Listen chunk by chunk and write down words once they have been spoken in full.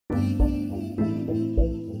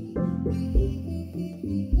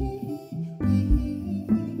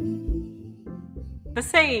The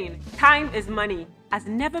saying, time is money, has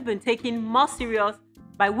never been taken more serious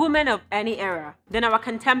by women of any era than our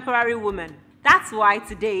contemporary women. That's why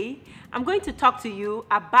today, I'm going to talk to you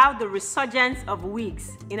about the resurgence of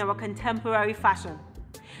wigs in our contemporary fashion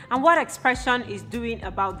and what X-Pression is doing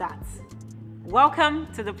about that. Welcome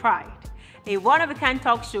to The Pride, a one-of-a-kind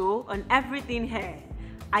talk show on everything hair.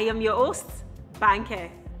 I am your host, Banke.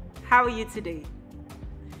 How are you today?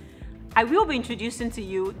 I will be introducing to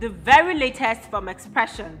you the very latest from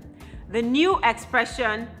X-Pression, the new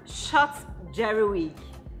X-Pression Short Jerry wig.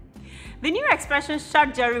 The new X-Pression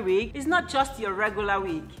Short Jerry wig is not just your regular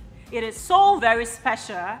wig. It is so very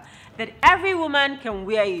special that every woman can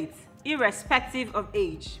wear it, irrespective of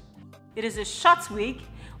age. It is a short wig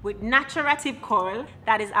with natural tip coil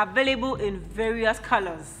that is available in various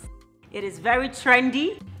colors. It is very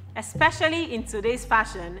trendy, especially in today's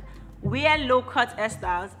fashion, where low-cut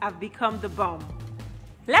hairstyles have become the bomb.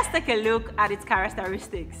 Let's take a look at its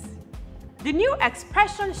characteristics. The new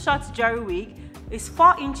X-Pression Short Jerry wig is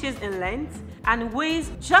 4 inches in length and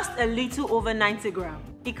weighs just a little over 90 grams.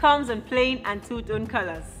 It comes in plain and two-tone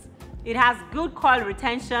colors. It has good coil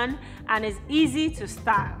retention and is easy to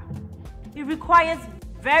style. It requires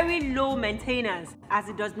very low maintenance as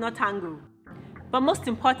it does not tangle. But most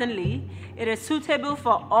importantly, it is suitable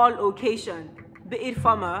for all occasions, be it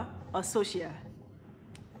formal or social.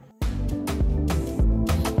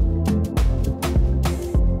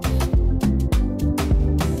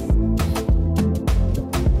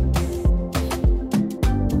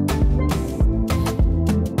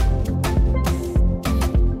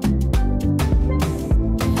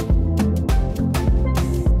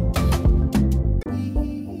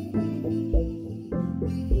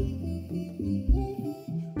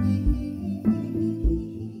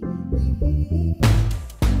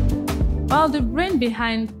 Well, the brain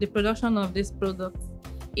behind the production of this product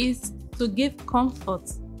is to give comfort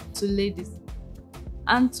to ladies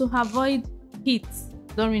and to avoid heat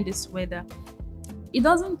during this weather. It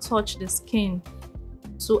doesn't touch the skin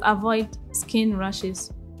to avoid skin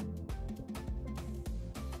rashes.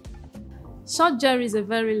 Short jerry is a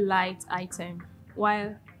very light item,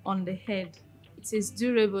 while on the head, it is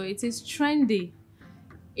durable, it is trendy,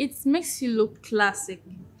 it makes you look classic.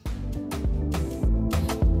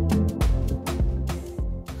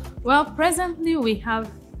 Well, presently we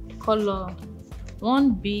have color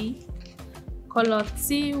 1B, color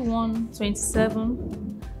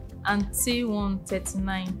T127 and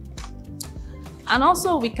T139. And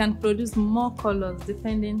also we can produce more colors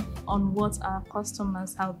depending on what our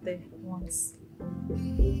customers out there want.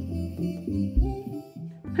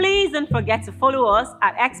 Please don't forget to follow us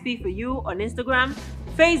at XP4U on Instagram,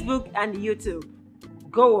 Facebook and YouTube.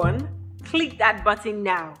 Go on, click that button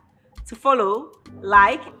now to follow,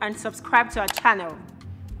 like, and subscribe to our channel.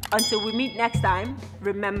 Until we meet next time,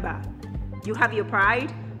 remember, you have your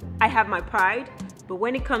pride, I have my pride, but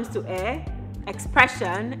when it comes to hair,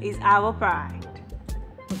 X-Pression is our pride.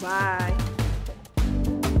 Bye.